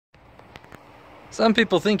Some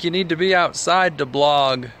people think you need to be outside to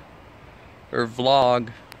blog or vlog.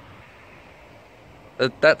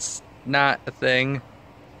 That's not a thing.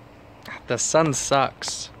 The sun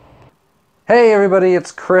sucks. Hey everybody,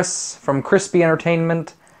 it's Chris from Crispy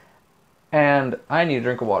Entertainment, and I need a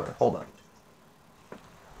drink of water. Hold on.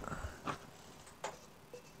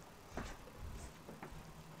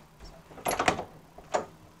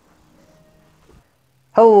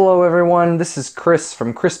 Hello everyone, this is Chris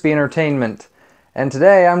from Crispy Entertainment, and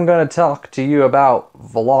today I'm going to talk to you about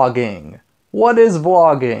vlogging. What is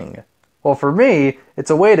vlogging? Well, for me, it's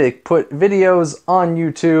a way to put videos on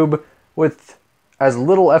YouTube with as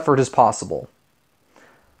little effort as possible.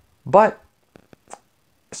 But,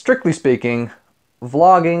 strictly speaking,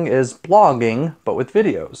 vlogging is blogging, but with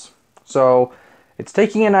videos. So, it's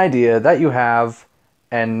taking an idea that you have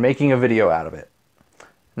and making a video out of it.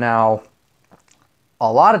 Now,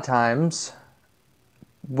 a lot of times,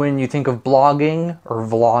 when you think of blogging or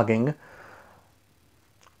vlogging,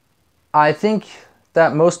 I think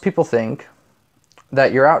that most people think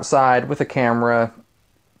that you're outside with a camera,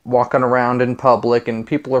 walking around in public, and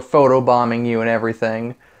people are photobombing you and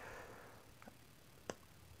everything.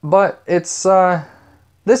 But it's,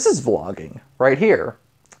 this is vlogging, right here.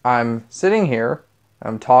 I'm sitting here,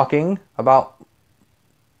 I'm talking about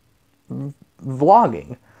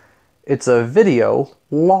vlogging. It's a video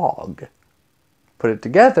log. Put it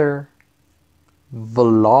together,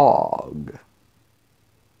 vlog.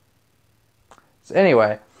 So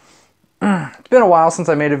anyway, it's been a while since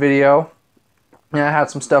I made a video. Yeah, I had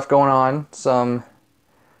some stuff going on, some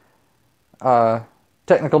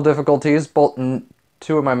technical difficulties.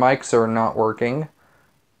 Two of my mics are not working.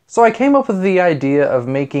 So I came up with the idea of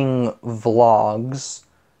making vlogs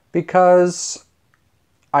because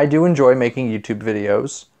I do enjoy making YouTube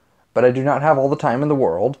videos, but I do not have all the time in the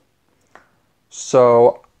world.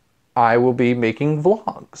 So I will be making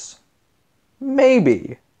vlogs.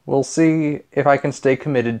 Maybe. We'll see if I can stay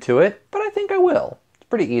committed to it, but I think I will. It's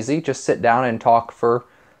pretty easy. Just sit down and talk for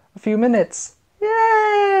a few minutes.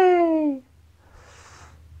 Yay!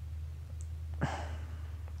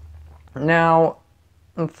 Now,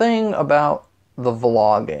 the thing about the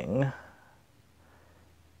vlogging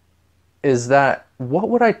is that what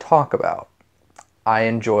would I talk about? I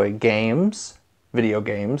enjoy games, video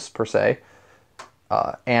games per se,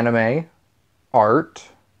 anime, art,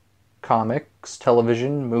 comics,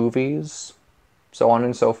 television, movies, so on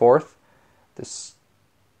and so forth. The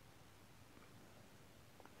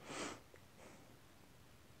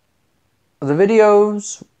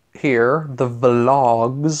videos here, the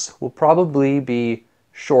vlogs, will probably be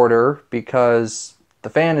shorter because the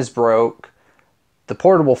fan is broke, the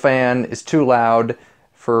portable fan is too loud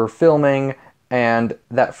for filming, and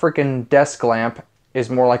that frickin' desk lamp is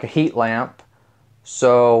more like a heat lamp.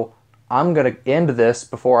 So I'm gonna end this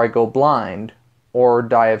before I go blind or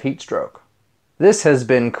die of heat stroke. This has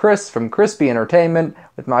been Chris from Crispy Entertainment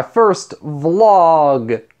with my first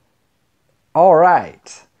vlog.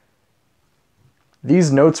 Alright.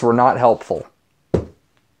 These notes were not helpful.